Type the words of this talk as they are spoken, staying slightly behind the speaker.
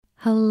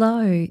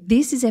Hello,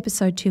 this is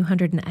episode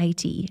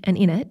 280, and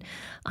in it,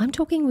 I'm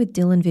talking with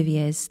Dylan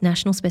Viviers,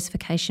 National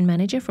Specification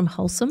Manager from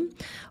Holcim,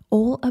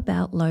 all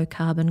about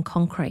low-carbon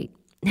concrete.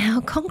 Now,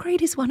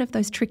 concrete is one of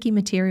those tricky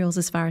materials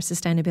as far as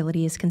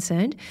sustainability is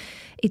concerned.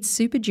 It's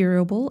super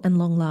durable and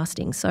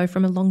long-lasting, so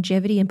from a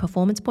longevity and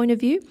performance point of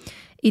view,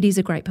 it is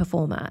a great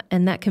performer,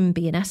 and that can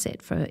be an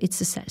asset for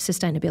its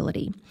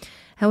sustainability.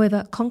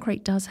 However,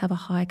 concrete does have a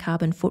high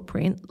carbon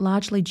footprint,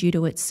 largely due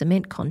to its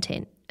cement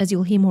content, as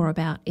you'll hear more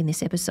about in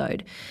this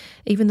episode.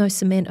 Even though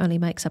cement only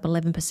makes up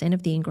 11%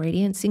 of the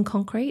ingredients in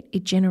concrete,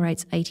 it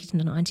generates 80 to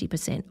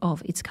 90%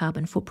 of its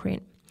carbon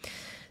footprint.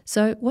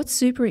 So what's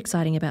super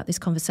exciting about this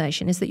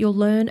conversation is that you'll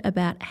learn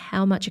about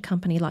how much a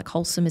company like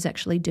Holcim is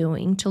actually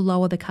doing to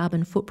lower the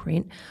carbon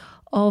footprint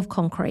of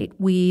concrete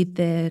with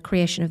the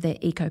creation of their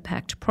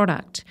EcoPact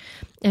product.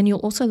 And you'll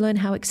also learn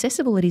how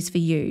accessible it is for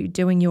you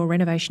doing your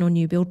renovation or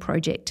new build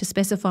project to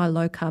specify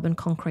low carbon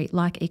concrete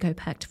like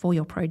EcoPact for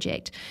your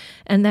project.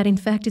 And that in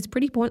fact it's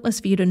pretty pointless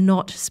for you to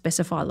not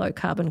specify low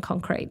carbon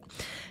concrete.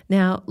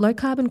 Now, low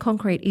carbon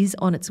concrete is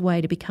on its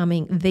way to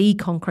becoming the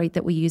concrete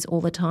that we use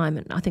all the time,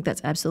 and I think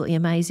that's absolutely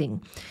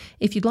amazing.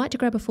 If you'd like to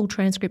grab a full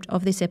transcript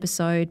of this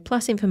episode,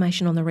 plus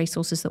information on the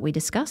resources that we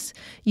discuss,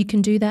 you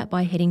can do that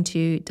by heading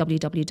to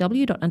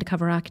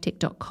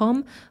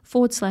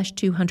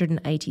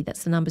www.undercoverarchitect.com/280.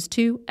 That's the numbers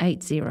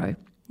 280.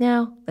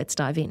 Now, let's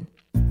dive in.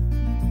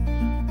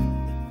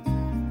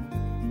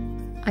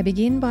 I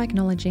begin by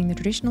acknowledging the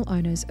traditional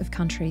owners of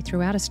country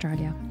throughout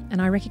Australia, and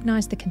I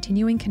recognise the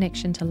continuing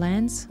connection to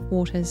lands,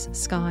 waters,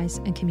 skies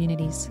and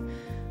communities.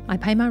 I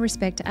pay my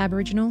respect to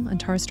Aboriginal and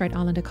Torres Strait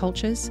Islander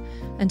cultures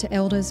and to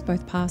elders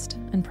both past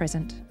and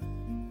present.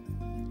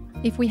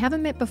 If we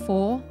haven't met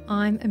before,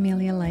 I'm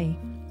Amelia Lee.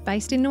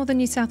 Based in northern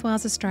New South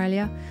Wales,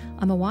 Australia,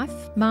 I'm a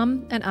wife,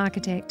 mum and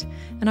architect,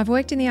 and I've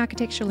worked in the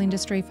architectural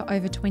industry for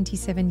over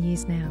 27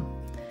 years now.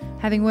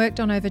 Having worked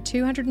on over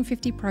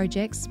 250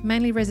 projects,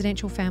 mainly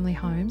residential family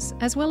homes,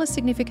 as well as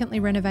significantly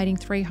renovating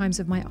 3 homes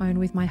of my own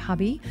with my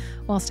hubby,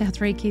 whilst our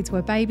 3 kids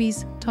were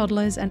babies,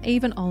 toddlers and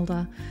even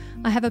older,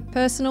 I have a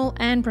personal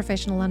and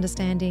professional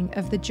understanding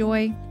of the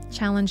joy,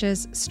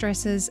 challenges,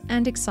 stresses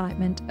and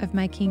excitement of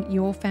making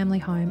your family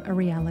home a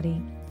reality.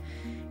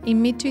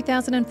 In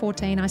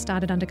mid-2014, I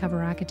started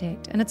Undercover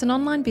Architect, and it's an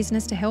online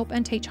business to help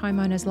and teach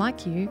homeowners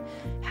like you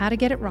how to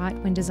get it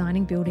right when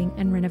designing, building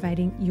and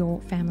renovating your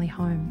family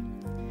home.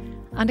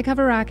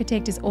 Undercover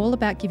Architect is all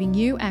about giving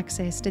you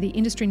access to the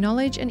industry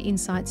knowledge and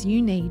insights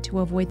you need to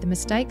avoid the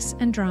mistakes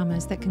and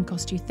dramas that can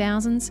cost you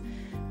thousands,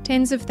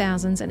 tens of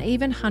thousands and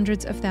even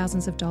hundreds of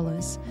thousands of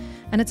dollars.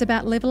 And it's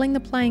about levelling the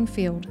playing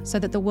field so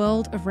that the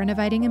world of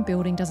renovating and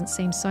building doesn't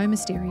seem so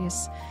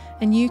mysterious,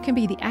 and you can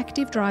be the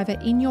active driver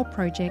in your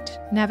project,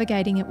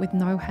 navigating it with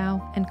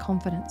know-how and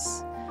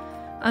confidence.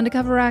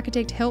 Undercover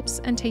Architect helps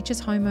and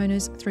teaches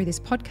homeowners through this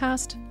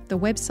podcast, the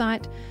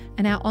website,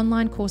 and our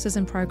online courses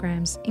and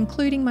programs,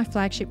 including my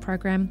flagship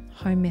program,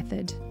 Home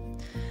Method.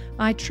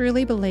 I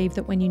truly believe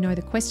that when you know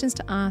the questions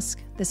to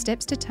ask, the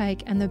steps to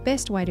take, and the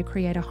best way to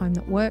create a home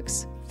that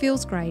works,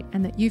 feels great,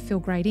 and that you feel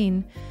great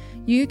in,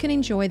 you can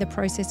enjoy the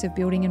process of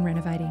building and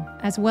renovating,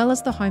 as well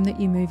as the home that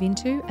you move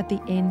into at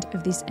the end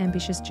of this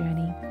ambitious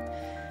journey.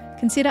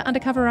 Consider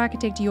Undercover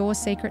Architect your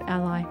secret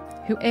ally,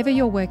 whoever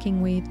you're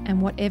working with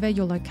and whatever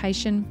your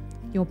location,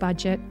 your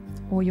budget,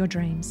 or your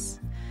dreams.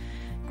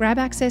 Grab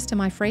access to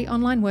my free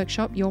online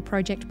workshop, Your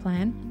Project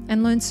Plan,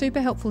 and learn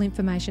super helpful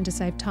information to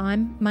save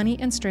time, money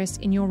and stress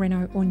in your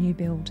reno or new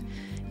build.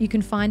 You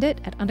can find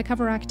it at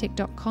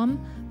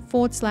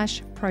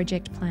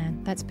undercoverarchitect.com/project plan.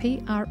 That's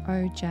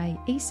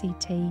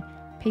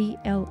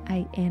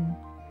PROJECTPLAN.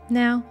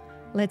 Now,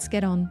 let's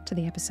get on to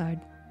the episode.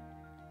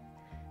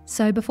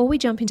 So before we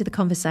jump into the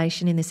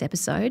conversation in this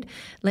episode,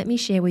 let me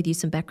share with you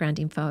some background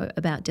info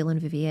about Dylan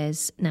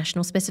Viviers,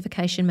 National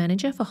Specification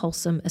Manager for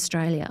Holcim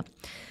Australia.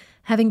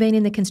 Having been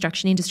in the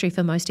construction industry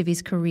for most of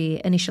his career,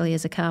 initially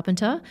as a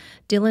carpenter,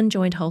 Dylan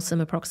joined Holcim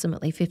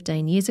approximately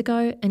 15 years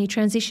ago, and he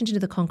transitioned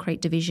into the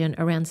concrete division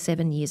around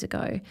 7 years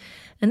ago.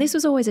 And this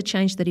was always a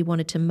change that he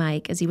wanted to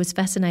make, as he was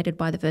fascinated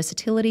by the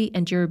versatility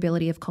and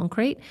durability of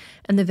concrete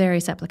and the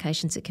various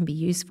applications it can be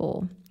used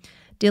for.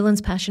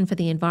 Dylan's passion for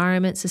the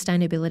environment,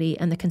 sustainability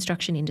and the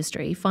construction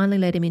industry finally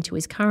led him into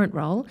his current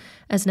role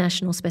as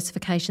National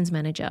Specifications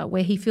Manager,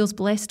 where he feels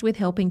blessed with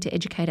helping to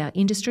educate our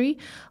industry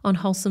on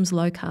Holcim's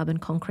low-carbon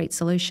concrete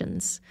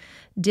solutions.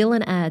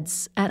 Dylan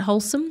adds, "At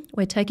Holcim,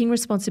 we're taking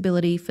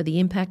responsibility for the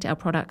impact our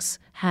products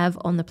have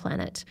on the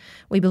planet.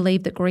 We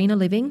believe that greener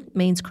living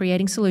means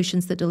creating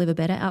solutions that deliver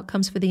better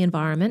outcomes for the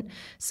environment,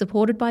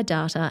 supported by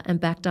data and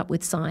backed up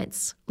with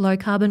science.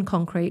 Low-carbon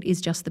concrete is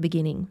just the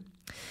beginning."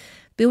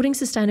 Building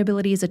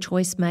sustainability is a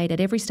choice made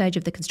at every stage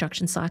of the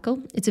construction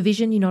cycle. It's a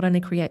vision you not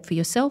only create for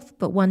yourself,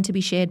 but one to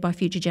be shared by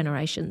future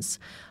generations.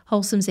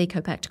 Holcim's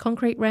EcoPact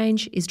concrete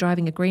range is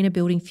driving a greener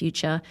building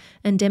future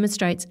and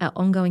demonstrates our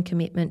ongoing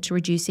commitment to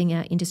reducing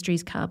our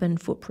industry's carbon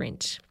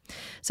footprint.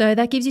 So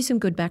that gives you some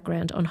good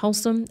background on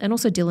Holcim and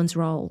also Dylan's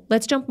role.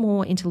 Let's jump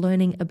more into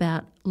learning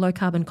about low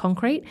carbon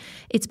concrete,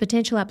 its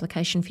potential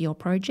application for your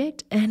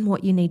project, and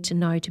what you need to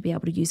know to be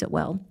able to use it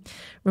well.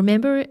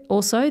 Remember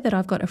also that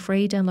I've got a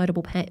free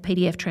downloadable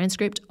PDF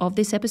transcript of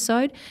this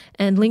episode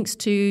and links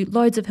to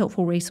loads of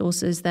helpful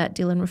resources that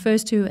Dylan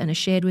refers to and has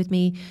shared with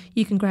me.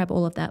 You can grab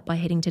all of that by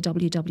heading to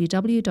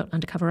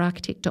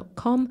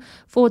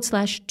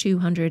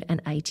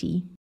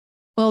www.undercoverarchitect.com/280.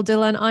 Well,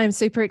 Dylan, I am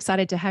super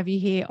excited to have you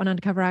here on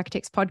Undercover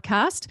Architects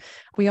podcast.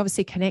 We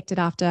obviously connected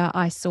after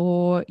I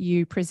saw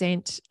you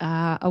present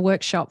a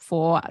workshop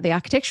for the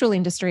architectural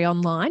industry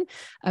online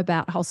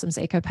about Holcim's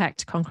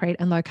EcoPact concrete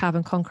and low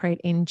carbon concrete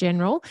in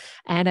general.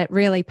 And it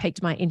really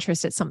piqued my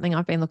interest. It's something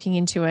I've been looking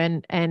into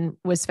and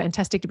was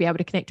fantastic to be able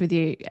to connect with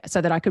you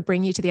so that I could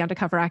bring you to the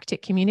Undercover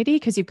Architect community,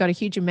 because you've got a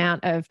huge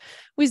amount of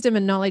wisdom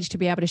and knowledge to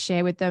be able to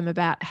share with them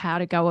about how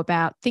to go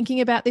about thinking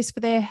about this for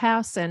their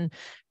house and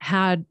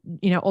how,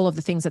 all of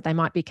the things that they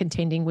might be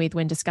contending with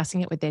when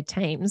discussing it with their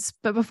teams.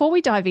 But before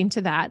we dive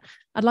into that,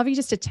 I'd love you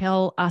just to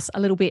tell us a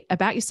little bit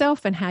about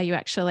yourself and how you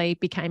actually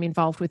became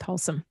involved with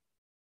Holcim.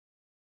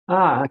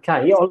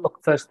 Okay. Yeah,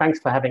 look, first, thanks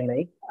for having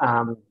me.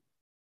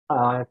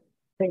 I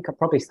think I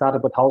probably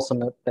started with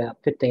Holcim about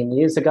 15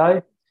 years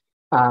ago.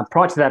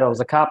 Prior to that, I was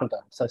a carpenter,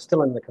 so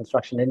still in the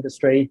construction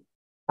industry.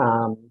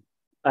 I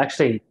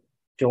actually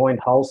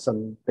joined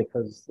Holcim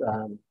because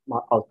I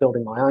was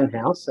building my own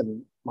house,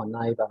 and my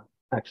neighbour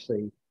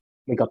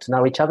we got to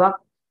know each other,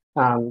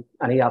 and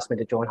he asked me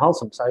to join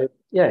Holcim. So,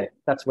 yeah,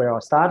 that's where I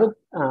started.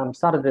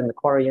 Started in the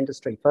quarry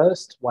industry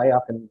first, way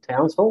up in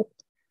Townsville.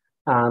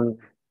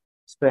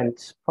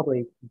 Spent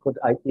probably a good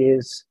 8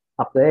 years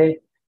up there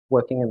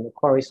working in the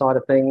quarry side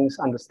of things,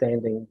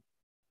 understanding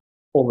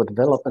all the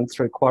development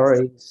through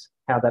quarries,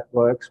 how that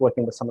works,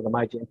 working with some of the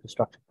major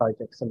infrastructure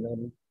projects, and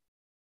then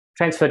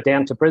transferred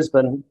down to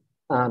Brisbane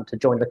to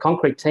join the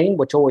concrete team,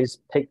 which always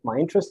piqued my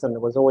interest, and there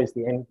was always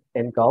the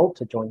end goal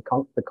to join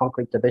the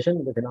concrete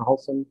division within a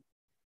Holcim.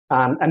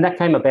 And that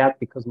came about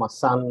because my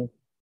son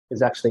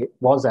was actually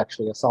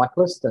a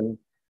cyclist and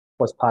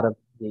was part of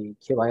the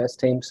QAS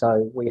team,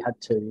 so we had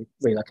to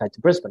relocate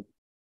to Brisbane.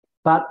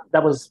 But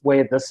that was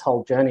where this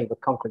whole journey with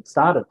concrete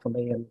started for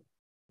me, and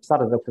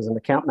started off as an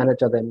account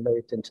manager, then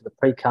moved into the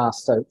precast,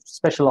 so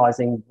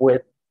specialising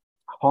with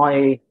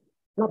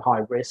not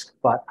high risk,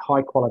 but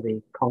high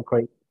quality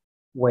concrete,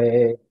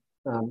 where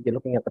you're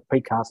looking at the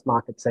precast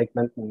market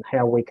segment and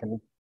how we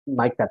can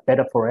make that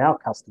better for our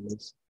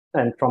customers.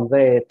 And from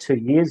there, 2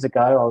 years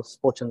ago, I was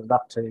fortunate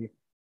enough to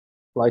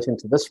float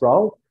into this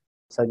role,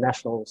 so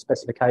National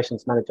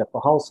Specifications Manager for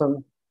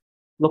Holcim,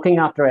 looking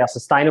after our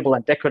sustainable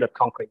and decorative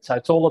concrete. So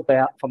it's all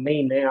about, for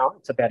me now,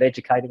 it's about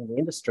educating the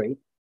industry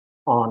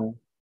on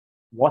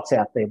what's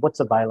out there, what's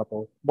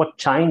available, what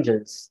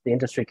changes the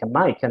industry can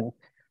make, and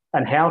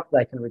how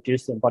they can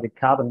reduce the embodied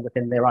carbon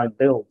within their own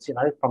builds,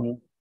 from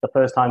the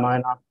first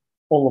homeowner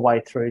all the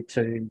way through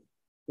to,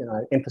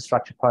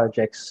 infrastructure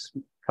projects,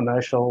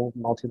 commercial,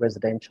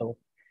 multi-residential.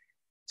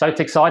 So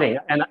it's exciting.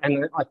 And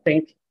I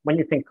think when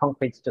you think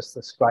concrete's just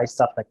this grey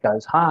stuff that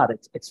goes hard,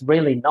 it's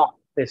really not.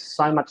 There's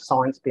so much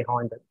science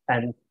behind it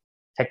and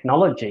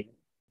technology.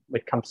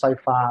 We've come so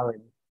far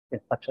in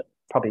such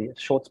probably a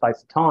short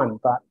space of time,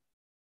 but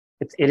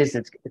it's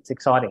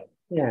exciting.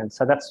 Yeah, and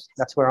so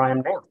that's where I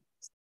am now.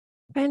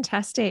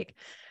 Fantastic.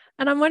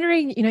 And I'm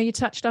wondering, you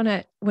touched on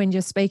it when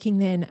you're speaking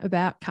then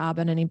about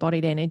carbon and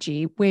embodied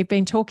energy. We've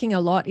been talking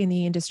a lot in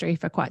the industry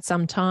for quite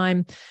some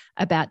time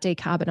about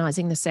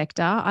decarbonising the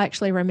sector. I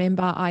actually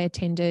remember I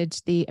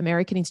attended the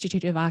American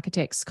Institute of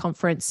Architects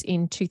conference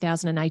in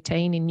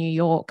 2018 in New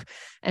York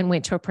and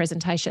went to a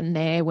presentation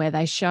there where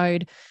they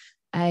showed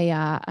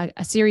a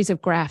series of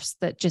graphs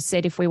that just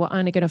said if we were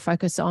only going to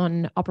focus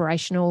on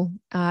operational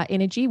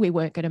energy, we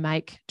weren't going to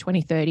make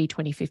 2030,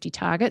 2050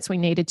 targets. We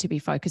needed to be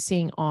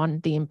focusing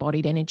on the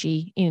embodied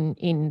energy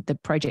in the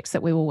projects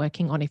that we were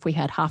working on if we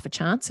had half a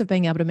chance of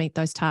being able to meet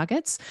those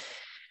targets.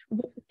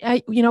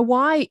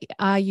 Why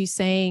are you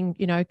seeing,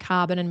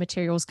 carbon and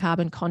materials,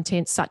 carbon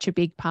content such a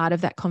big part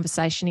of that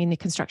conversation in the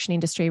construction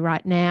industry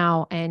right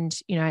now? And,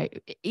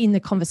 in the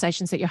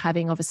conversations that you're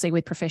having, obviously,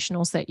 with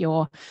professionals that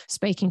you're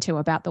speaking to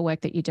about the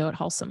work that you do at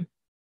Holcim?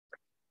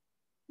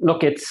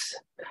 Look, it's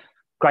a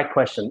great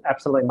question.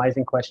 Absolutely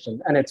amazing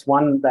question. And it's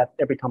one that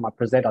every time I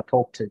present, I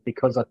talk to,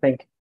 because I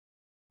think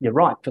you're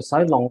right. For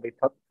so long, we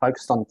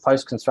focused on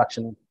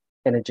post-construction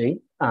energy,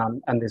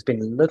 and there's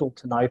been little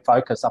to no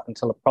focus up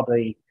until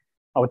probably,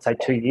 I would say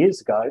 2 years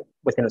ago,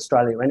 within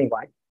Australia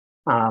anyway,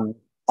 on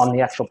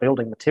the actual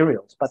building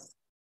materials. But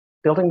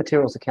building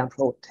materials account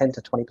for 10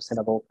 to 20%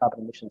 of all carbon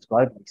emissions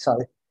globally. So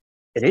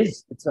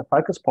it's a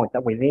focus point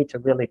that we need to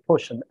really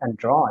push and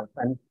drive.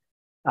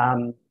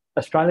 And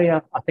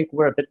Australia, I think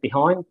we're a bit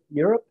behind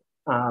Europe,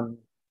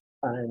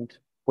 and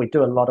we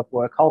do a lot of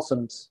work.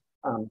 Holcim's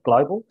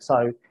global,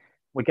 so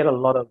we get a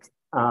lot of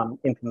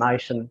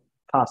information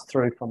passed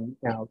through from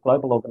our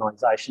global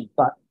organisation,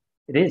 but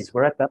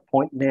we're at that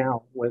point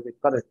now where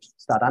we've got to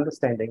start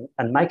understanding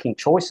and making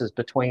choices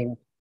between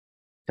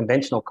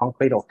conventional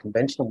concrete or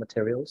conventional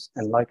materials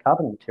and low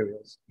carbon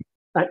materials.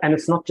 And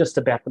it's not just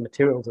about the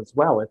materials as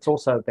well. It's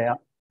also about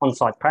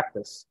on-site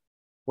practice.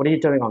 What are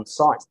you doing on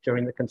site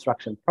during the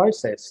construction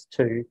process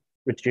to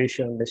reduce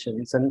your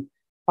emissions? And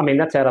I mean,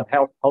 that's out of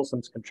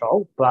Holcim's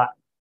control, but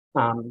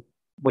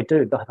we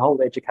do. The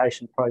whole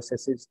education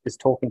process is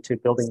talking to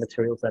building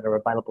materials that are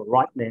available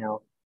right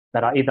now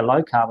that are either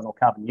low carbon or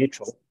carbon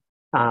neutral,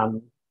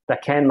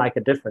 that can make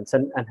a difference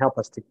and help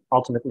us to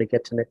ultimately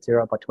get to net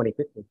zero by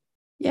 2050.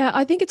 Yeah,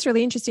 I think it's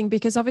really interesting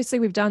because obviously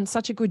we've done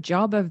such a good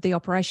job of the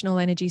operational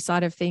energy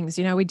side of things.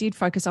 You know, we did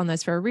focus on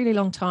those for a really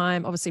long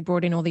time, obviously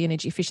brought in all the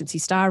energy efficiency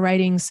star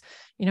ratings,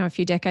 you know,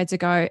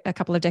 a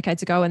couple of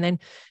decades ago. And then,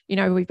 you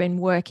know, we've been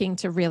working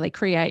to really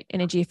create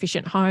energy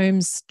efficient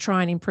homes,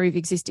 try and improve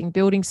existing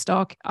building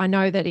stock. I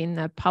know that in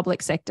the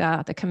public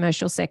sector, the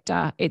commercial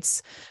sector,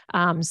 it's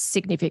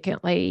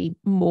significantly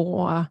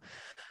more.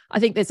 I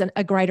think there's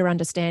a greater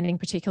understanding,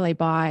 particularly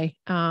by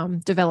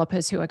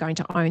developers who are going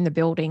to own the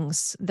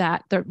buildings,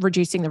 that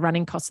reducing the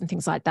running costs and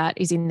things like that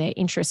is in their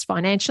interest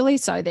financially.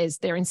 So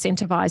they're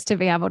incentivized to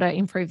be able to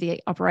improve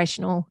the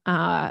operational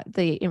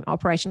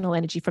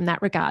energy from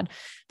that regard.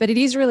 But it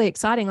is really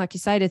exciting, like you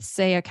say, to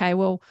see, okay,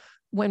 well,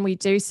 when we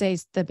do see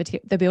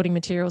the building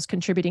materials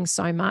contributing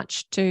so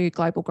much to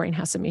global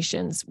greenhouse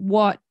emissions,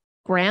 what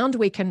ground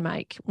we can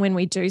make when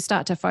we do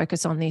start to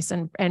focus on this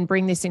and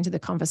bring this into the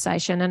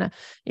conversation. And,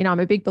 you know, I'm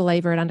a big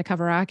believer at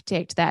Undercover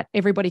Architect that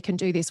everybody can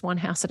do this one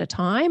house at a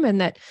time.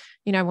 And that,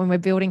 you know, when we're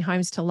building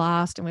homes to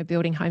last and we're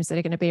building homes that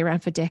are going to be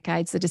around for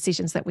decades, the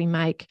decisions that we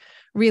make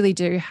really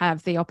do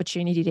have the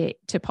opportunity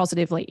to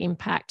positively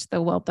impact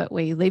the world that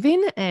we live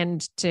in.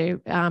 And to,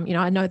 you know,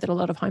 I know that a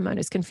lot of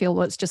homeowners can feel,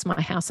 well, it's just my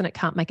house and it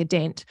can't make a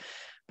dent.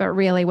 But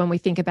really, when we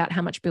think about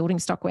how much building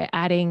stock we're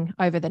adding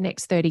over the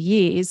next 30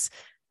 years,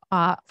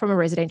 from a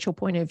residential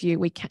point of view,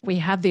 we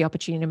have the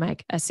opportunity to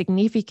make a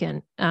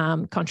significant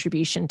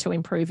contribution to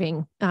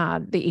improving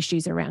the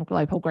issues around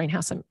global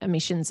greenhouse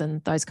emissions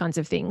and those kinds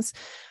of things.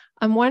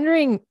 I'm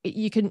wondering,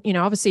 you can, you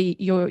know, obviously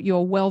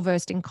you're well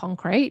versed in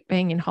concrete,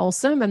 being in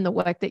Holcim and the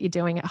work that you're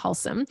doing at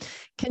Holcim.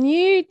 Can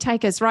you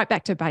take us right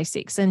back to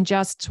basics and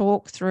just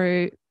talk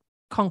through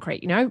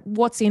concrete? You know,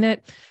 what's in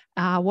it?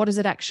 What does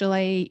it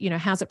actually, you know,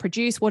 how's it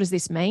produced? What does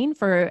this mean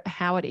for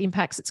how it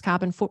impacts its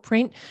carbon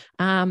footprint?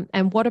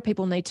 And what do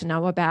people need to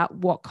know about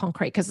what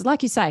concrete? Because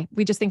like you say,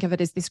 we just think of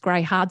it as this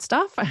grey hard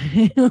stuff,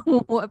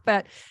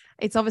 but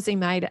it's obviously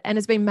made and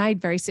has been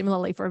made very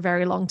similarly for a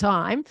very long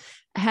time.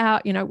 How,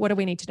 you know, what do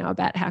we need to know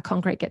about how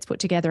concrete gets put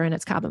together and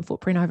its carbon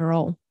footprint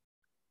overall?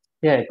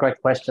 Yeah,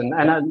 great question.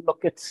 And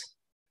look,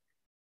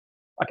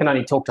 I can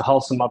only talk to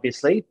Holcim,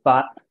 obviously,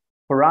 but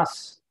for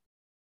us,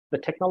 the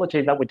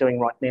technology that we're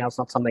doing right now is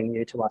not something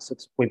new to us.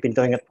 We've been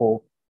doing it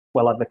for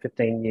well over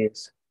 15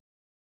 years.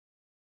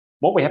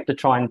 What we have to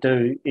try and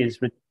do is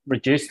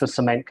reduce the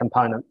cement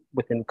component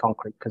within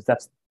concrete, because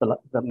that's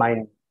the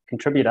main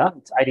contributor.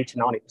 It's 80 to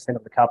 90%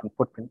 of the carbon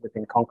footprint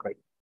within concrete.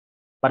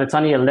 But it's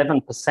only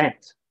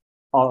 11%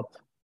 of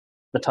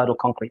the total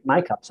concrete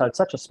makeup. So it's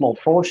such a small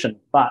portion,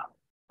 but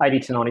 80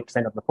 to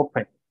 90% of the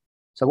footprint.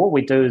 So what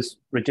we do is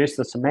reduce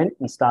the cement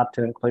and start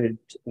to include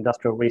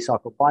industrial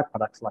recycled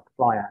byproducts like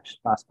fly ash,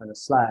 blast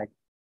furnace slag,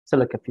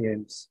 silica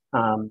fumes,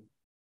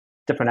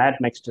 different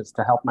admixtures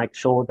to help make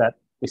sure that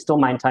we still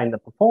maintain the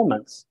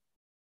performance,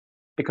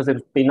 because there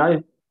would be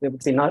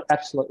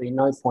absolutely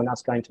no point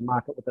us going to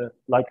market with a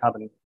low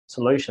carbon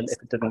solution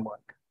if it didn't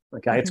work.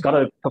 Okay, It's got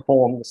to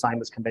perform the same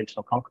as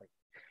conventional concrete.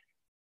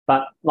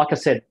 But like I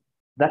said,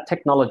 that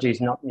technology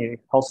is not new.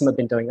 Holcim have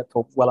been doing it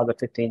for well over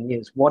 15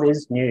 years. What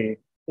is new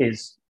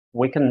is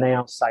we can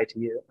now say to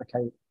you,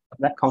 okay,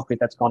 that concrete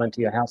that's gone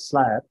into your house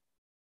slab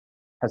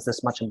has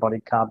this much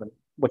embodied carbon,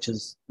 which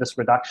is this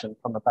reduction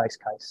from the base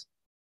case.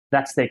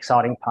 That's the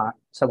exciting part.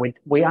 So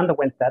we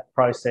underwent that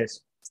process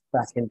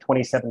back in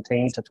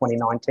 2017 to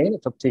 2019.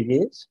 It took 2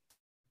 years.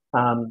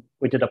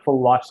 We did a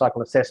full life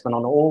cycle assessment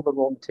on all the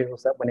raw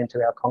materials that went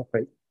into our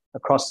concrete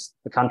across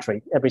the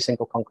country, every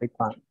single concrete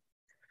plant.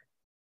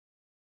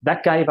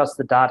 That gave us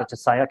the data to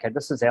say, okay,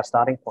 this is our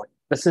starting point.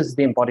 This is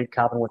the embodied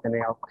carbon within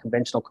our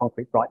conventional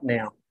concrete right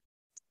now.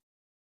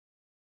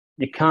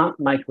 You can't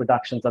make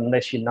reductions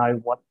unless you know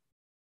what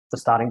the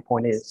starting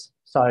point is.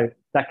 So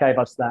that gave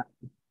us that.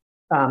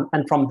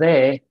 And from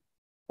there,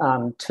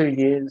 2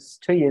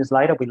 years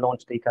later, we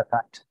launched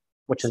EcoPact,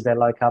 which is their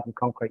low carbon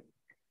concrete.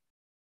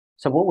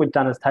 So what we've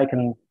done is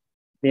taken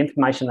the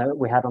information that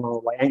we had on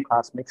all the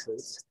N-class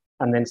mixes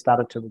and then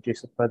started to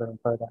reduce it further and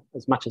further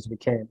as much as we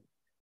can.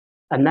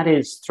 And that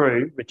is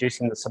through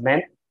reducing the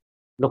cement,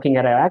 looking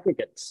at our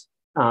aggregates.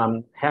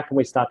 How can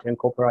we start to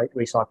incorporate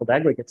recycled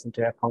aggregates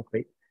into our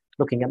concrete?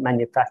 Looking at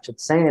manufactured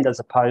sand as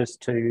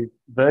opposed to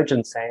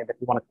virgin sand, if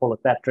you want to call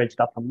it that,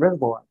 dredged up from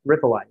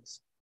riverways.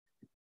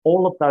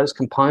 All of those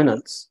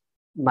components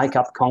make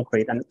up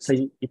concrete. And so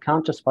you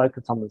can't just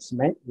focus on the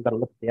cement. You've got to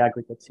look at the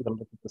aggregates, you've got to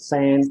look at the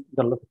sand, you've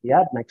got to look at the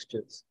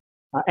admixtures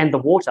and the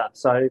water.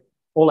 So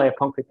all our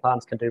concrete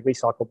plants can do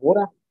recycled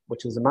water,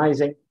 which is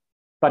amazing.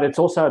 But it's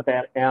also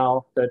about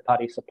our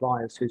third-party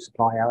suppliers who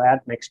supply our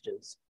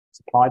admixtures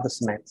supply the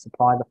cement,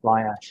 supply the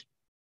fly ash.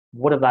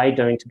 What are they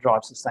doing to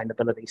drive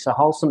sustainability? So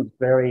Holcim is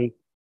very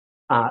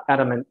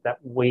adamant that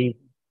we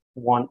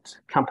want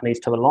companies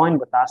to align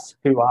with us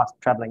who are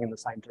travelling in the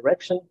same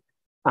direction.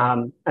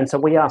 And so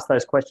we ask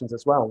those questions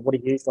as well. What are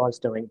you guys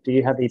doing? Do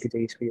you have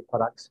EPDs for your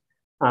products?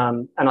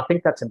 And I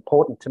think that's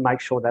important to make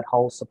sure that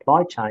whole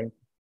supply chain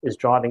is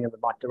driving in the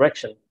right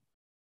direction.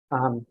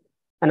 And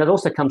it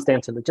also comes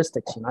down to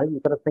logistics.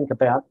 You've got to think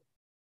about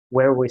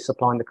where are we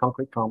supplying the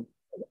concrete from?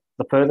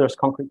 The furthest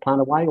concrete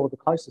plant away or the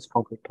closest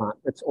concrete plant?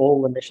 It's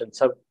all emissions.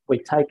 So we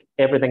take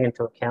everything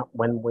into account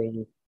when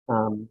we're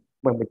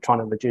trying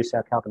to reduce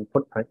our carbon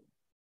footprint.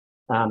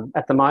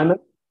 At the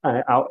moment,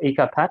 our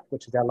EcoPack,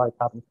 which is our low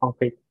carbon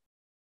concrete,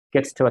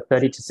 gets to a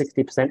 30 to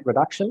 60%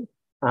 reduction.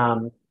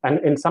 And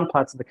in some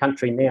parts of the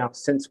country now,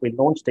 since we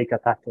launched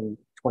EcoPack in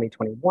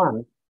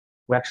 2021,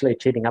 we're actually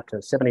achieving up to a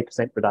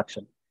 70%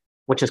 reduction,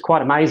 which is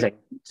quite amazing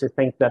to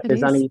think that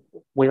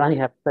we only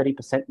have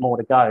 30% more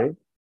to go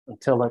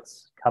until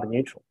it's carbon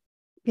neutral.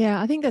 Yeah,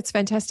 I think that's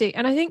fantastic.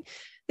 And I think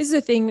this is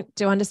a thing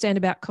to understand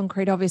about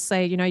concrete.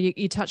 Obviously,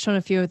 you touched on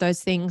a few of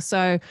those things.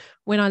 So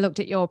when I looked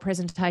at your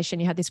presentation,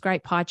 you had this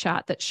great pie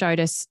chart that showed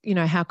us,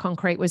 how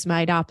concrete was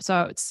made up.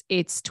 So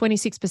it's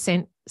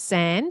 26%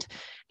 sand.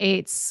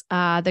 It's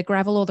the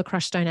gravel or the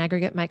crushed stone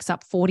aggregate makes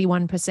up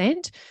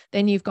 41%.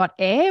 Then you've got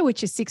air,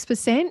 which is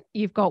 6%.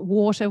 You've got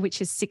water,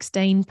 which is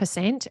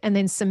 16%, and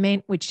then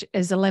cement, which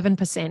is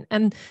 11%.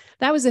 And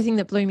that was the thing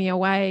that blew me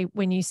away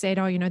when you said,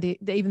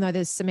 even though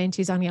the cement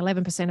is only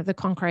 11% of the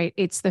concrete,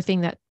 it's the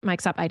thing that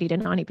makes up 80 to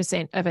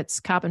 90% of its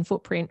carbon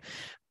footprint.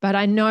 But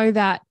I know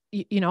that,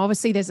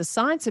 obviously there's a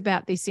science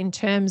about this in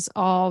terms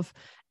of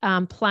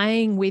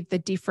playing with the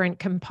different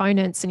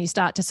components, and you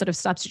start to sort of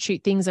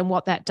substitute things and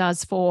what that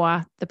does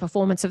for the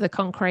performance of the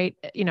concrete,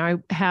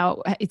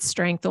 how its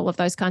strength, all of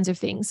those kinds of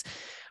things.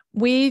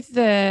 With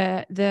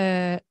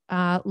the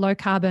low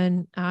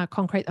carbon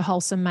concrete that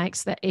Holcim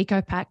makes, the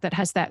EcoPack, that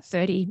has that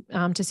 30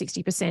 to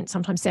 60%,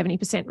 sometimes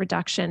 70%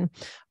 reduction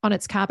on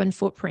its carbon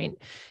footprint.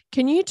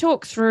 Can you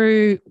talk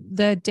through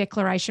the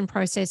declaration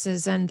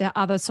processes and the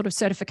other sort of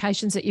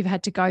certifications that you've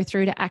had to go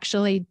through to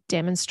actually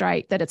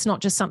demonstrate that it's not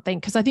just something?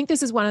 Because I think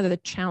this is one of the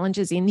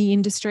challenges in the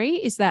industry,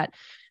 is that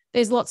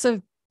there's lots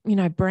of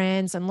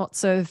brands and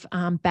lots of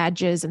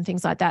badges and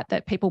things like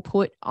that people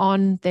put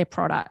on their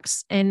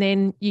products. And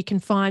then you can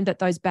find that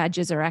those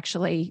badges are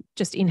actually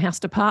just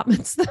in-house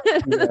departments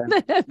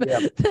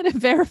that have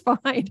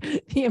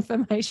verified the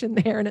information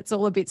there. And it's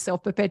all a bit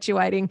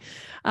self-perpetuating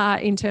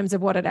in terms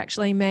of what it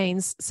actually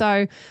means.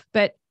 So,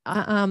 but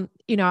I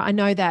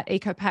know that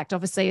EcoPact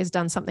obviously has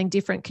done something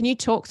different. Can you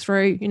talk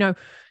through,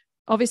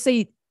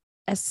 obviously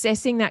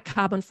assessing that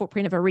carbon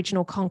footprint of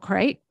original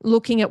concrete,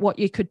 looking at what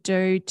you could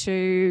do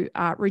to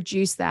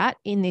reduce that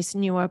in this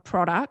newer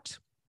product,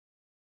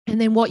 and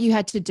then what you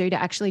had to do to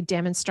actually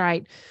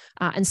demonstrate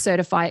and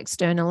certify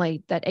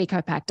externally that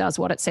EcoPack does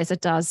what it says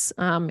it does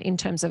in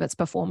terms of its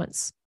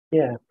performance?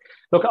 Yeah.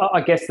 Look,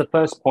 I guess the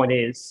first point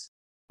is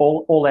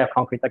all our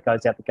concrete that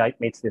goes out the gate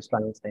meets the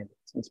Australian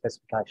standards and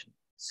specification.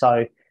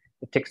 So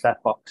it ticks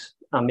that box.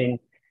 I mean,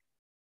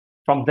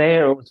 from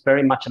there, it was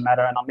very much a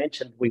matter, and I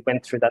mentioned we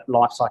went through that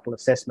life cycle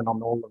assessment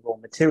on all the raw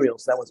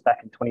materials. That was back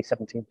in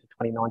 2017 to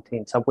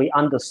 2019. So we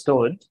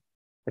understood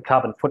the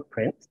carbon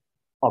footprint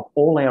of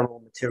all our raw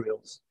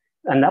materials.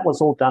 And that was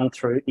all done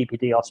through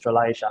EPD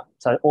Australasia.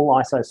 So all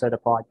ISO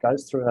certified,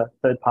 goes through a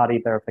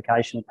third-party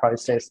verification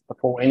process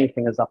before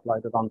anything is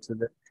uploaded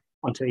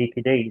onto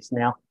EPDs.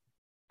 Now,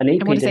 an EPD...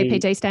 And what does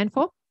EPD stand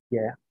for?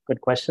 Yeah, good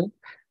question.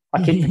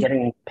 I keep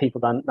forgetting people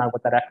don't know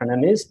what that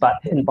acronym is, but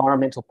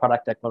Environmental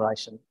Product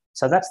Declaration.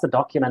 So that's the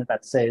document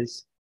that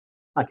says,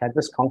 okay,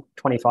 this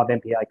 25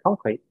 MPa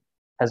concrete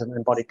has an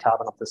embodied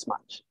carbon of this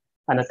much.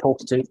 And it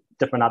talks to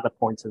different other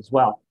points as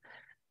well.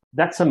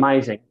 That's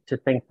amazing to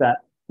think that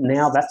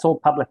now that's all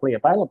publicly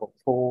available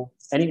for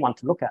anyone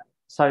to look at.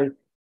 So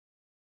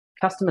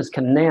customers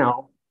can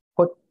now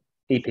put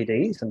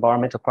EPDs,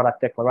 Environmental Product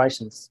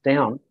Declarations,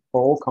 down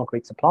for all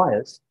concrete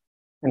suppliers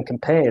and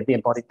compare the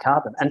embodied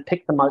carbon and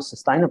pick the most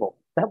sustainable.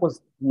 That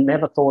was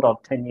never thought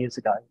of 10 years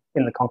ago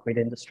in the concrete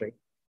industry,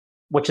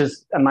 which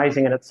is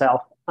amazing in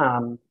itself.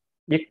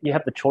 You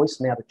have the choice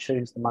now to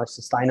choose the most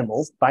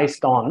sustainable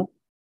based on,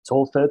 it's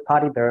all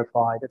third-party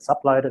verified, it's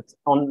uploaded, it's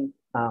on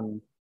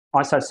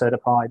ISO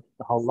certified,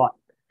 the whole lot.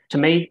 To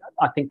me,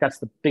 I think that's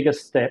the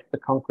biggest step the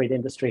concrete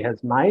industry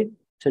has made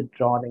to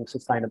driving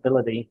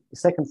sustainability. The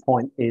second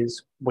point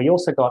is we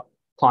also got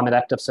Climate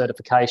Active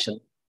certification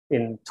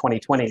in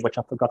 2020, which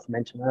I forgot to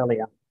mention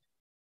earlier.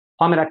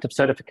 Climate Active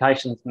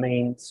certifications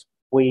means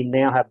we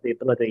now have the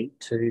ability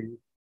to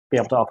be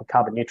able to offer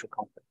carbon neutral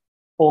concrete.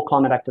 All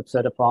Climate Active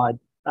certified,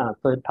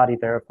 third-party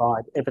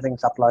verified,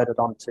 everything's uploaded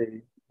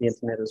onto the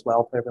internet as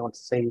well for everyone to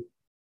see.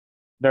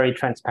 Very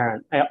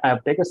transparent.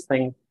 Our biggest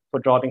thing for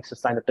driving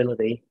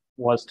sustainability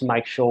was to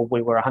make sure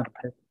we were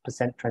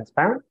 100%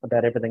 transparent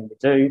about everything we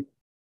do.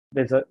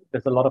 There's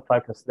a lot of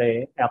focus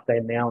out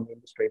there now in the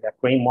industry about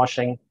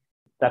greenwashing,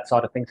 that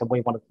side of things, and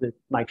we wanted to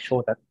make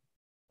sure that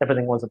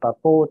everything was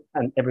above board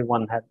and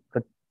everyone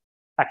could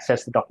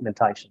access the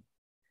documentation.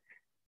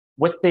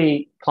 with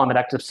the climate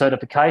active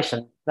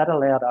certification, that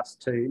allowed us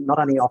to not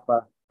only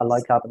offer a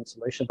low carbon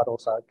solution, but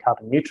also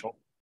carbon neutral.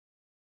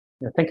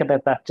 Think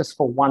about that just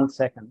for 1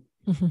 second.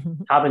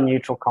 Carbon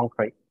neutral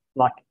concrete.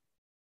 Like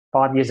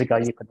 5 years ago,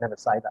 you could never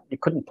say that. You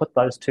couldn't put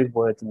those two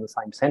words in the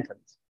same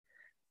sentence.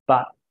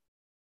 But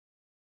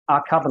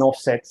are carbon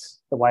offsets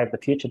the way of the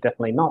future?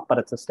 Definitely not, but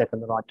it's a step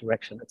in the right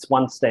direction. It's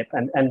one step.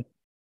 And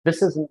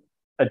this isn't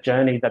a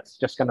journey that's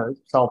just going to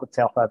solve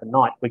itself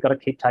overnight. We've got to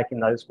keep taking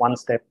those one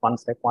step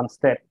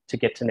to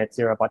get to net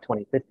zero by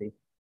 2050.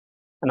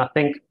 And I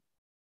think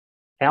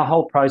our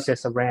whole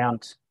process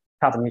around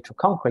carbon neutral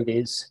concrete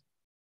is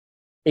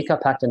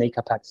EcoPact and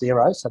EcoPact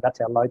Zero. So that's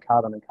our low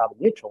carbon and carbon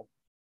neutral.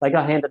 They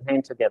go hand in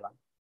hand together.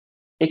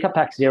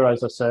 EcoPact Zero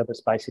is a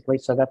service basically.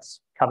 So that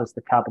covers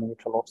the carbon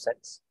neutral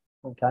offsets.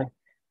 Okay.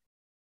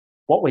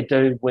 What we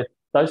do with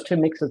those two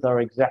mixes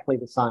are exactly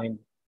the same.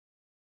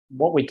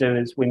 What we do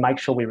is we make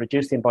sure we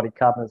reduce the embodied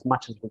carbon as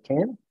much as we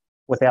can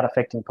without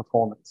affecting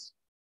performance.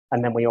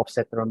 And then we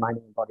offset the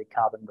remaining embodied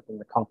carbon within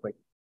the concrete.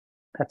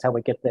 That's how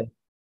we get there.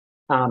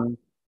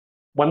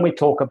 When we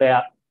talk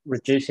about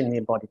reducing the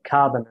embodied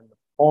carbon and the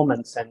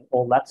performance and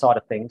all that side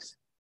of things,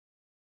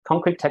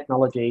 concrete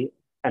technology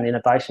and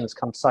innovation has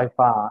come so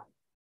far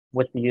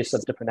with the use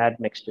of different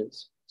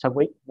admixtures. So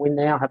we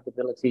now have the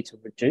ability to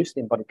reduce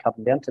the embodied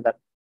carbon down to that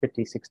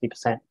 50,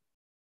 60%.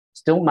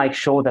 Still make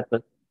sure that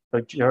the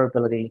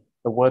durability,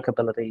 the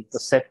workability, the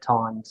set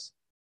times,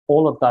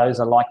 all of those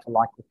are like for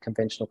like with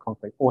conventional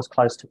concrete, or as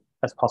close to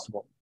as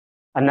possible.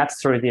 And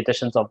that's through the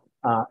additions of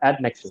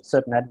admixtures,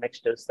 certain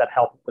admixtures that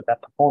help with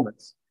that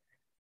performance.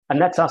 And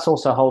that's us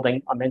also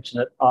holding, I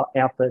mentioned it,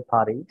 our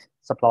third-party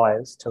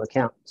suppliers to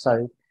account.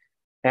 So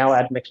our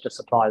admixture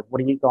suppliers,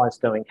 what are you guys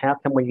doing? How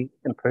can we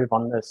improve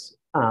on this?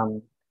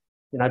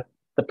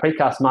 The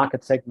precast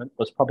market segment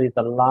was probably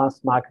the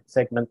last market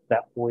segment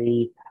that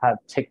we have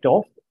ticked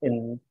off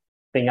in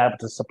being able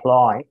to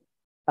supply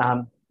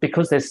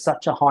because there's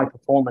such a high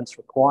performance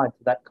required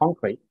for that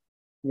concrete.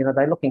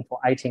 They're looking for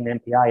 18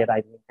 MPa at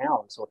 18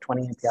 hours or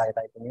 20 MPa at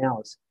 18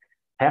 hours.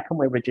 How can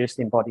we reduce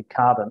the embodied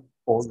carbon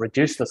or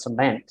reduce the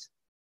cement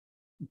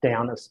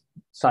down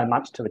so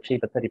much to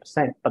achieve a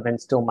 30%, but then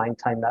still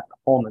maintain that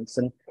performance?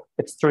 And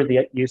it's through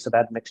the use of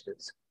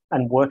admixtures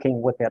and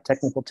working with our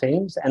technical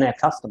teams and our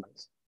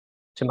customers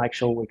to make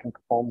sure we can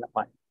perform that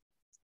way.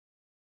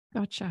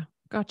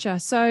 Gotcha.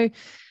 So,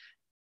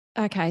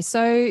 okay.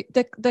 So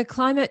the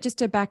climate, just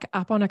to back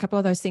up on a couple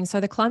of those things. So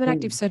the Climate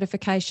Active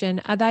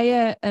certification, are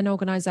they an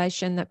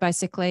organisation that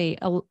basically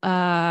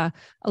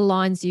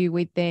aligns you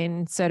with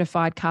then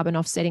certified carbon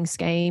offsetting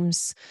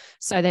schemes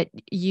so that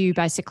you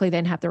basically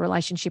then have the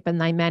relationship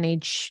and they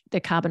manage the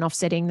carbon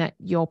offsetting that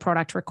your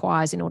product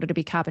requires in order to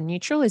be carbon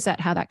neutral? Is that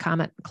how that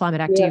Climate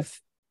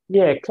Active?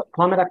 Yeah,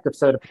 Climate Active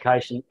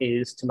certification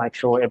is to make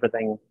sure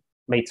everything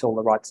meets all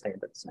the right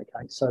standards.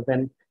 Okay, so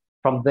then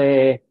from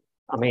there,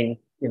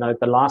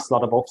 the last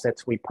lot of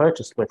offsets we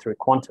purchased were through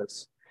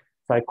Qantas.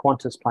 So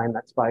Qantas play in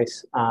that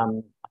space.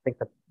 I think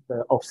the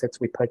offsets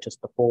we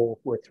purchased before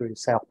were through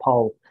South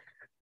Pole.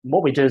 And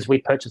what we do is we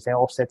purchase our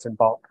offsets in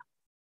bulk.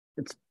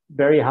 It's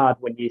very hard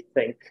when you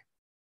think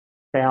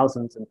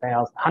thousands and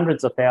thousands,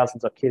 hundreds of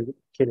thousands of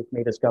cubic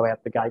meters go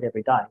out the gate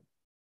every day.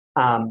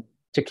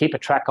 To keep a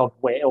track of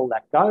where all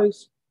that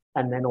goes,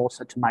 and then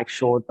also to make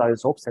sure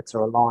those offsets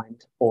are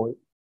aligned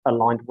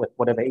with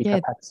whatever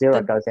EcoPact Zero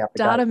goes out the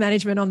gate. Data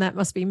management on that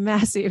must be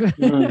massive.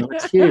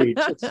 It's huge.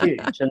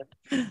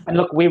 And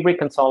look, we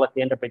reconcile at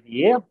the end of the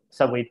year.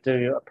 So we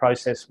do a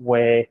process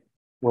where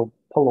we'll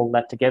pull all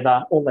that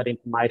together, all that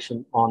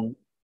information on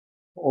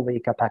all the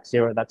EcoPact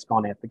Zero that's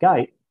gone out the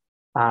gate.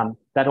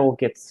 That all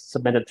gets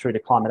submitted through to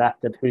Climate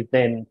Active, who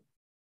then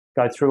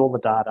go through all the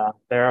data,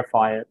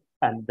 verify it,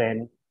 and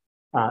then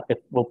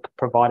it will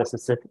provide us a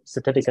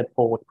certificate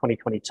for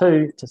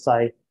 2022 to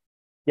say,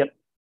 yep,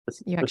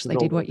 you actually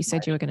did what you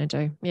said you were going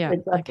to do. Yeah.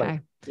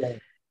 Exactly. Okay.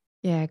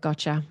 Yeah,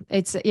 gotcha.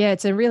 It's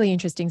a really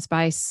interesting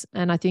space,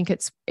 and I think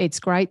it's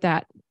great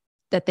that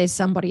there's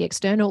somebody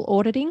external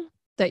auditing,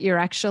 that you're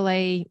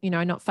actually,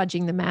 not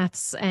fudging the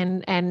maths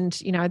and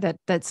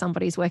that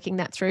somebody's working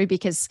that through,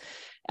 because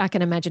I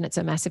can imagine it's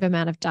a massive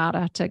amount of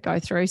data to go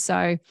through.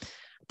 So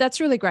that's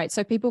really great.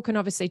 So people can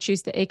obviously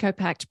choose the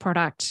EcoPact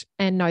product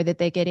and know that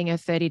they're getting a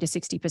 30 to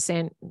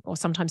 60% or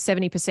sometimes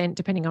 70%,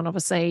 depending on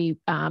obviously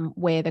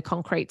where the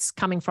concrete's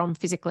coming from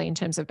physically in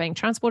terms of being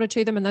transported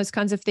to them and those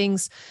kinds of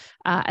things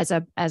as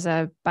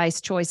a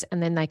base choice.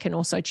 And then they can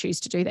also choose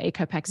to do the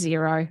EcoPact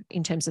Zero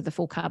in terms of the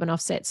full carbon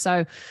offset.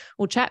 So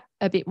we'll chat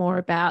a bit more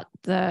about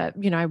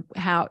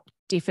how it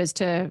differs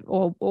to,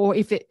 or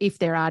if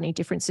there are any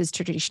differences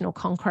to traditional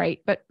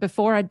concrete. But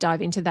before I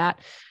dive into that,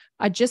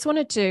 I just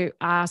wanted to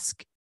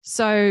ask,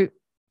 so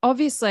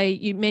obviously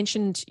you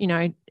mentioned,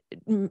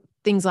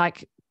 things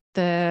like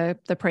the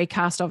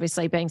precast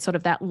obviously being sort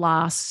of that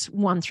last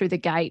one through the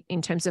gate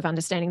in terms of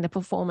understanding the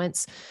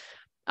performance.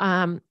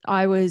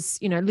 I was,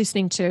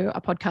 listening to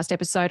a podcast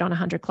episode on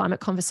 100 climate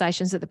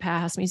conversations that the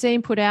Powerhouse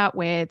Museum put out,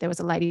 where there was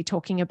a lady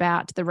talking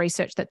about the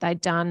research that they'd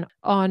done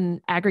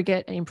on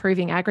aggregate and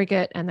improving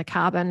aggregate and the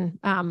carbon,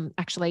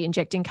 actually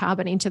injecting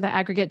carbon into the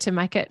aggregate to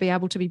make it be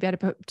able to be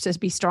better, to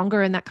be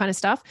stronger and that kind of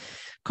stuff.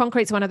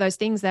 Concrete's one of those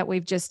things that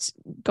we've just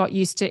got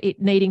used to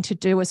it needing to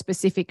do a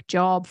specific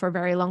job for a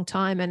very long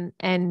time.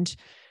 And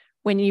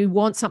when you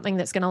want something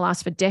that's going to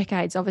last for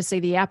decades, obviously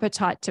the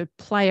appetite to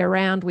play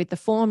around with the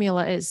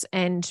formulas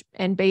and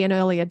be an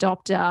early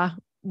adopter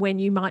when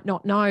you might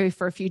not know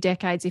for a few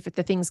decades if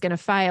the thing's going to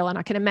fail. And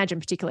I can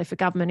imagine, particularly for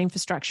government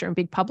infrastructure and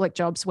big public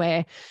jobs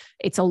where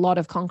it's a lot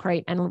of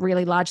concrete and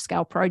really large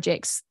scale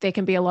projects, there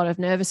can be a lot of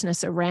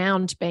nervousness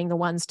around being the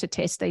ones to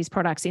test these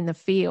products in the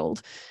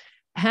field.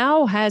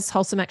 How has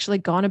Holcim actually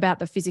gone about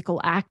the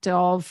physical act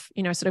of,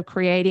 sort of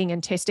creating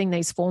and testing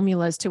these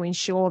formulas to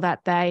ensure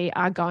that they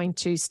are going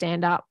to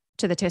stand up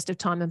to the test of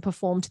time and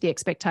perform to the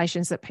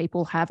expectations that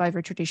people have over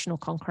traditional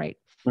concrete?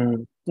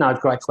 No,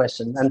 great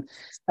question.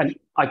 And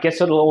I guess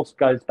it all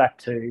goes back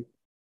to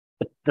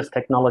this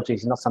technology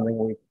is not something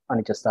we've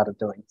only just started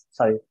doing.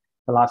 So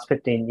the last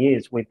 15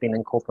 years, we've been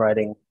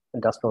incorporating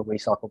industrial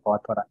recycled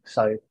byproducts.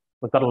 So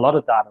we've got a lot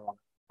of data on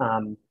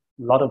it,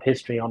 a lot of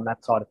history on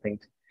that side of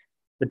things.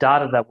 The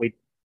data that we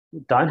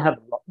don't have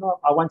a lot, no,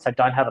 I won't say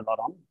don't have a lot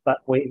on,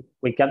 but we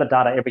gather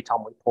data every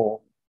time we pour,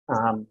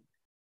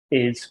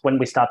 is when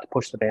we start to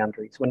push the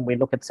boundaries, when we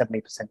look at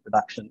 70%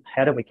 reduction.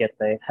 How do we get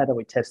there? How do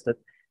we test it?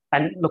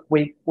 And look,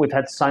 we've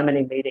had so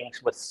many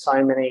meetings with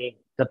so many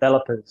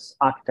developers,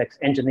 architects,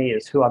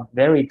 engineers who are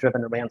very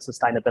driven around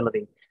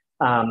sustainability.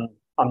 I'm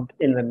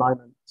in the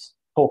moment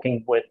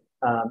talking with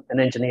an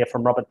engineer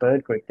from Robert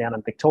Bird Group down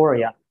in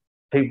Victoria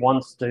who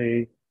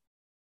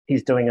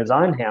he's doing his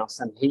own house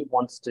and he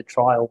wants to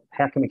trial,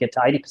 how can we get to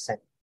 80%?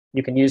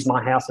 You can use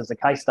my house as a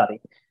case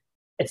study.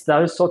 It's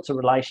those sorts of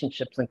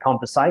relationships and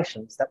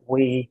conversations that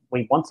we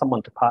want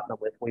someone to partner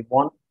with. We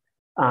want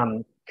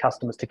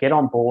customers to get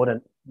on board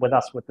and with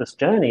us with this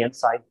journey and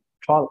say,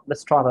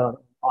 let's try that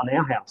on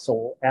our house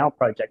or our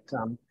project.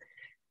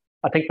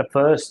 I think the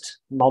first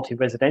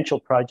multi-residential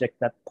project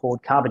that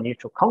poured carbon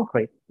neutral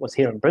concrete was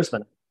here in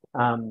Brisbane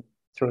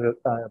through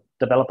a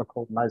developer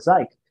called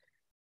Mosaic.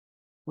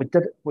 We've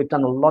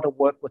done a lot of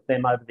work with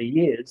them over the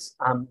years.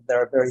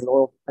 They're a very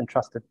loyal and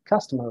trusted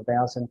customer of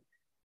ours, and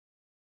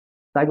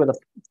they were the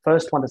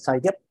first one to say,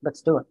 yep,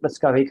 let's do it. Let's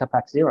go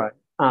EcoPack Zero.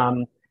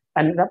 And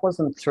that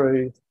wasn't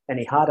through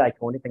any heartache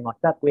or anything like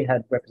that. We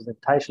had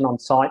representation on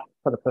site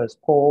for the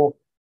first pour,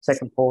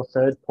 second pour,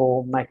 third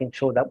pour, making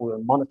sure that we were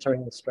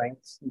monitoring the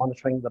strengths,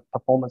 monitoring the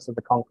performance of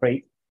the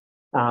concrete,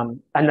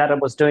 and that it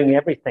was doing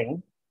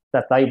everything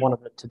that they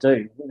wanted it to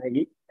do.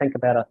 You think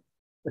about a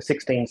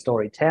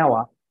 16-story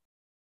tower,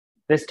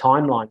 there's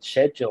timelines,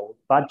 schedule,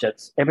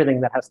 budgets,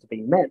 everything that has to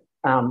be met.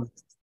 And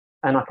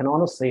I can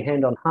honestly,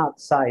 hand on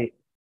heart, say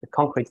the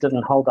concrete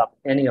didn't hold up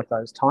any of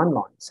those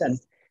timelines. And,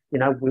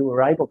 we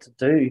were able to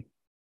do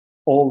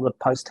all the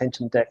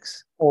post-tension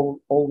decks,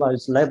 all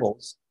those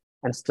levels,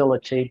 and still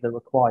achieve the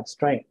required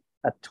strength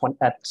at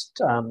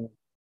 22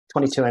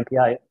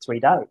 MPa at 3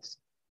 days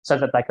so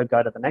that they could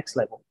go to the next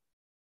level.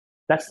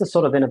 That's the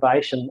sort of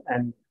innovation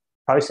and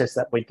process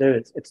that we do.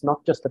 It's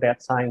not just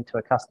about saying to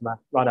a customer,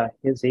 righto,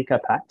 here's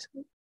EcoPact,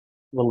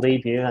 we'll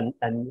leave you,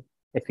 and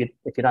if you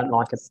don't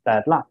like it, it's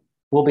bad luck.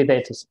 We'll be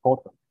there to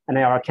support them. And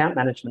our account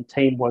management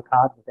team work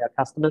hard with our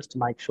customers to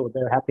make sure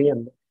they're happy,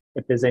 and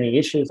if there's any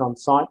issues on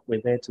site,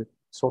 we're there to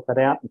sort that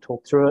out and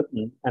talk through it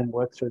and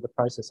work through the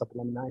process of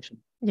elimination.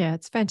 Yeah,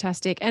 it's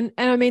fantastic. And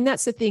I mean,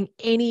 that's the thing,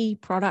 any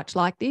product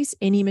like this,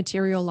 any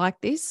material like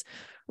this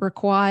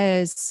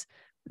requires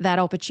that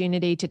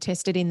opportunity to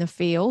test it in the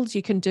field.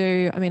 You can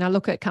do, I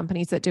look at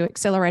companies that do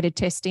accelerated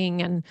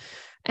testing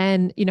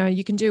and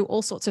you can do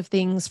all sorts of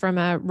things from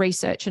a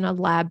research and a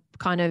lab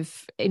kind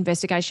of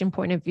investigation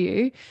point of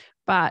view.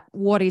 But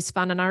what is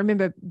fun, and I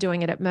remember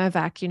doing it at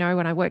Mirvac,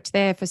 when I worked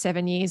there for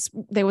 7 years,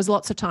 there was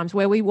lots of times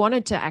where we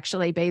wanted to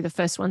actually be the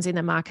first ones in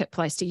the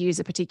marketplace to use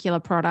a particular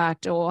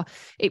product, or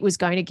it was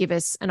going to give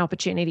us an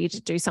opportunity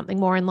to do something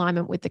more in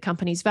alignment with the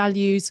company's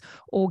values,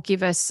 or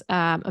give us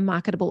a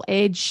marketable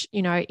edge,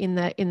 in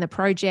the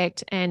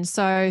project. And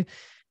so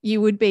you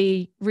would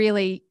be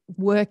really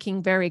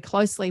working very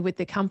closely with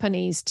the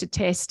companies to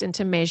test and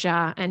to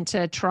measure and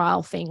to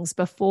trial things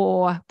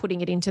before putting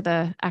it into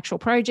the actual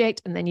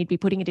project. And then you'd be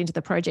putting it into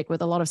the project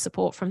with a lot of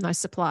support from those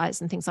suppliers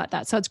and things like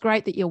that. So it's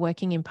great that you're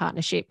working in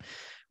partnership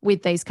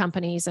with these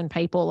companies and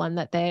people, and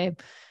that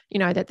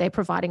they're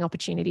providing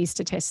opportunities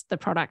to test the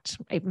product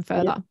even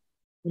further.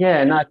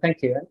 Yeah, no,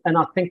 thank you. And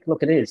I think,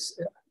 look, it is.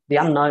 The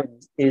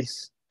unknown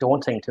is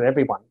daunting to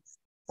everyone.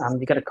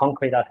 You get a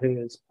concreter who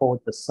has poured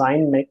the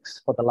same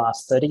mix for the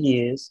last 30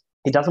 years.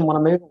 He doesn't want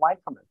to move away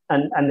from it.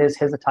 And there's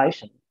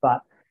hesitation.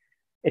 But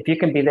if you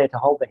can be there to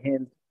hold the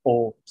hand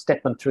or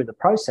step them through the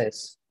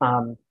process,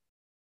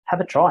 have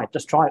a try.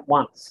 Just try it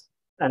once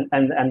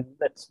and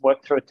let's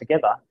work through it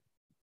together.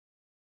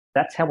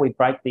 That's how we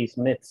break these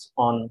myths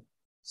on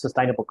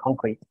sustainable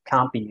concrete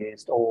can't be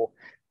used, or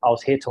I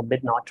was here till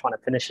midnight trying to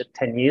finish it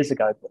 10 years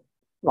ago. But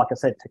like I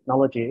said,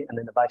 technology and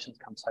innovations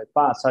come so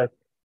far. So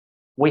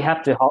we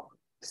have to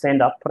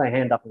stand up, put our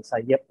hand up and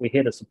say, yep, we're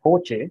here to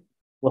support you.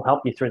 We'll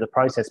help you through the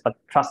process, but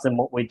trust in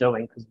what we're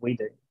doing because we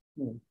do.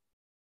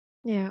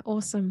 Yeah,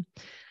 awesome.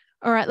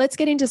 All right, let's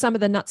get into some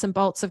of the nuts and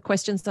bolts of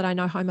questions that I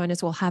know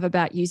homeowners will have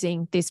about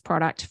using this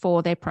product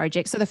for their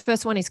project. So the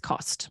first one is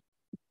cost.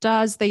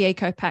 Does the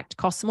EcoPact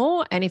cost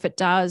more? And if it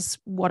does,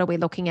 what are we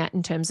looking at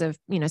in terms of,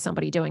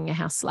 somebody doing a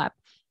house slab?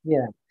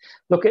 Yeah,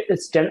 look,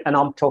 and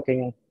I'll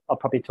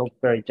probably talk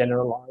very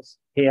generalized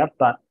here,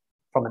 but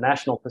from a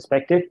national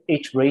perspective,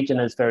 each region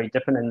is very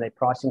different in their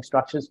pricing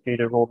structures due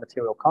to raw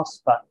material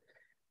costs. But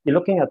you're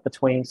looking at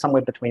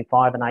somewhere between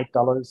 $5 and $8,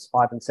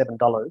 $5 and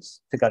 $7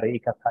 to go to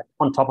EcoPact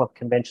on top of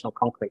conventional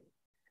concrete.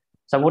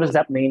 So what does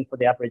that mean for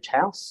the average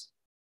house?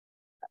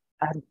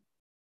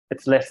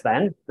 It's less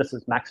than, this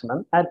is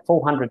maximum, add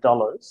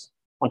 $400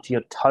 onto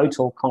your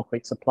total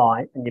concrete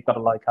supply and you've got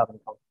a low carbon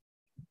concrete,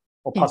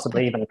 or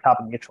possibly even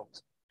carbon neutral.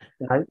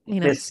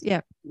 It's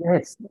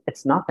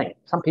nothing.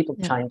 Some people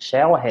change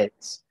shower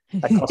heads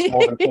that cost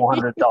more than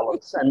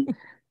 $400. And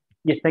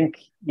you think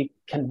you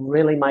can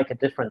really make a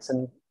difference.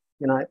 And,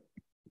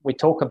 we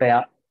talk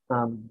about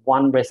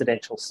one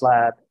residential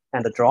slab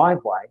and a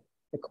driveway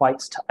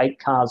equates to 8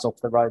 cars off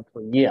the road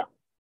for a year.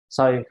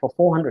 So for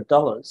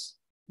 $400,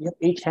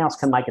 each house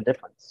can make a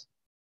difference.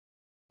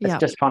 It's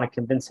just trying to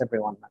convince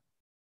everyone that.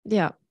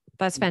 Yeah,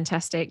 that's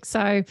fantastic.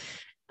 So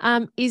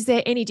is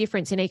there any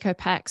difference in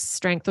EcoPact's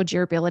strength or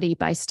durability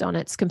based on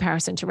its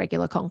comparison to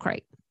regular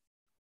concrete?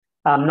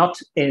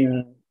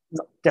 Definitely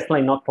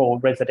not for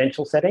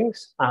residential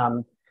settings.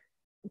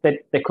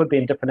 There could be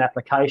in different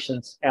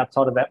applications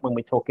outside of that when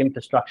we talk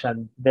infrastructure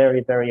and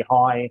very, very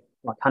high,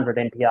 like 100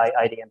 MPa,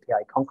 80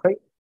 MPa concrete.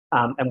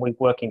 And we're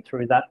working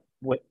through that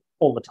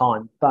all the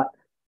time. But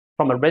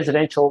from a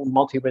residential,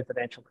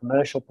 multi-residential,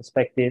 commercial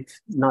perspective,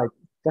 no,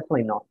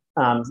 definitely not.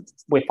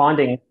 We're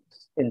finding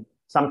in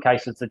some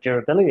cases the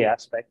durability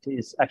aspect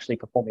is actually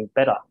performing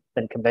better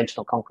than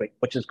conventional concrete,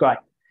 which is great.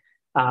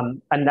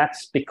 And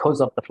that's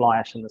because of the fly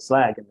ash and the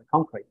slag in the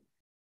concrete.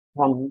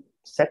 From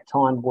set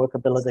time,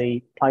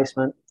 workability,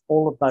 placement,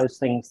 all of those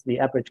things the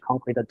average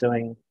concrete are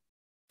doing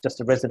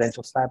just a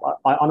residential slab.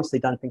 I honestly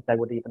don't think they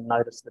would even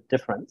notice the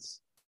difference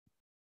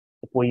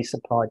if we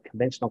supplied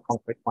conventional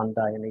concrete one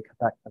day and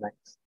EcoPact the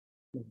next.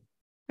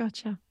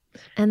 Gotcha.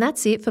 And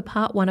that's it for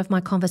part 1 of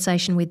my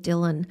conversation with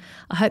Dylan.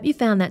 I hope you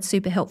found that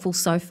super helpful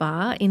so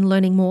far in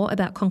learning more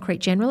about concrete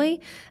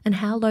generally and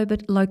how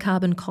low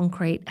carbon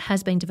concrete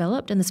has been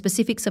developed and the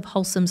specifics of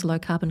Holcim's low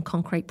carbon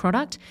concrete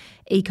product,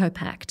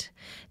 EcoPact.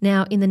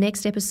 Now, in the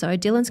next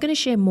episode, Dylan's going to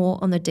share more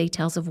on the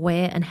details of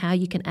where and how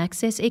you can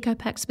access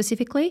EcoPact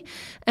specifically,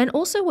 and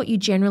also what you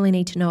generally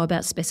need to know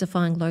about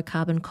specifying low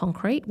carbon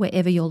concrete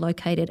wherever you're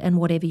located and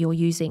whatever you're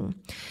using.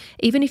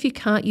 Even if you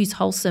can't use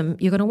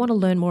Holcim, you're going to want to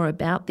learn more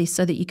about this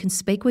so that you can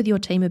speak with your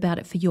team about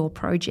it for your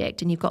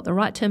project and you've got the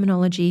right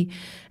terminology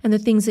and the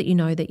things that you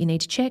know that you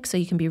need to check so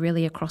you can be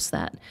really across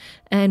that.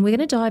 And we're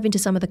going to dive into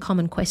some of the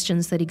common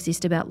questions that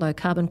exist about low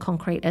carbon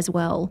concrete as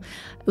well.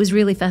 It was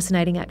really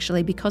fascinating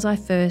actually because I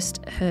first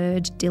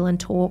heard Dylan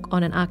talk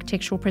on an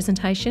architectural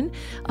presentation.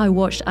 I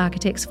watched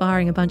architects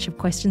firing a bunch of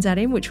questions at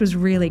him, which was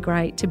really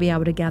great to be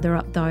able to gather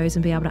up those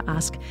and be able to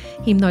ask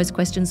him those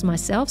questions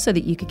myself so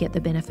that you could get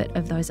the benefit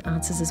of those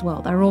answers as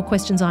well. They were all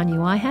questions I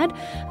knew I had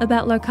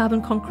about low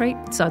carbon concrete,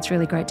 so it's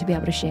really great to be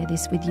able to share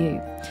this with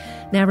you.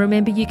 Now,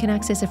 remember, you can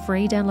access a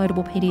free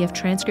downloadable PDF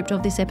transcript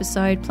of this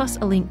episode, plus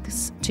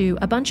links to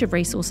a bunch of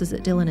resources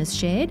that Dylan has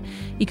shared.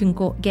 You can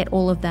get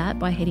all of that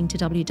by heading to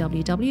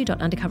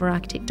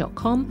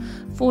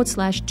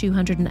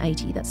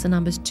www.undercoverarchitect.com/280. That's the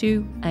numbers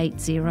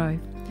 280.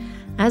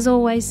 As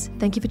always,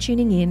 thank you for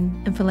tuning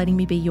in and for letting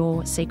me be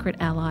your secret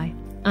ally.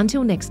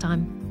 Until next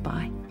time,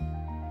 bye.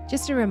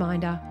 Just a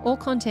reminder, all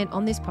content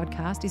on this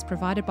podcast is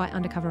provided by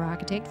Undercover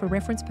Architect for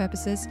reference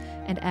purposes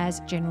and as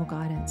general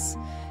guidance.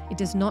 It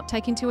does not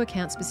take into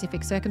account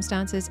specific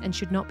circumstances and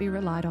should not be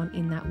relied on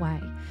in that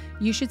way.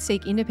 You should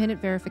seek independent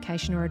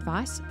verification or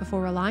advice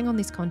before relying on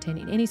this content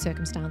in any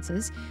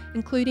circumstances,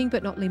 including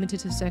but not limited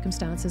to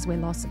circumstances where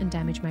loss and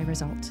damage may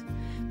result.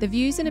 The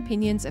views and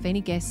opinions of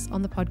any guests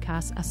on the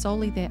podcast are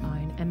solely their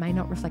own and may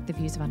not reflect the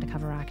views of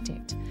Undercover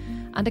Architect.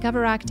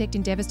 Undercover Architect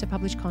endeavours to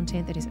publish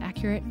content that is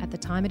accurate at the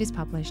time it is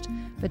published,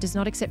 but does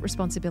not accept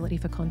responsibility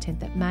for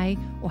content that may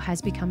or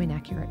has become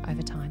inaccurate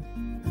over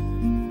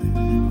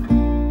time.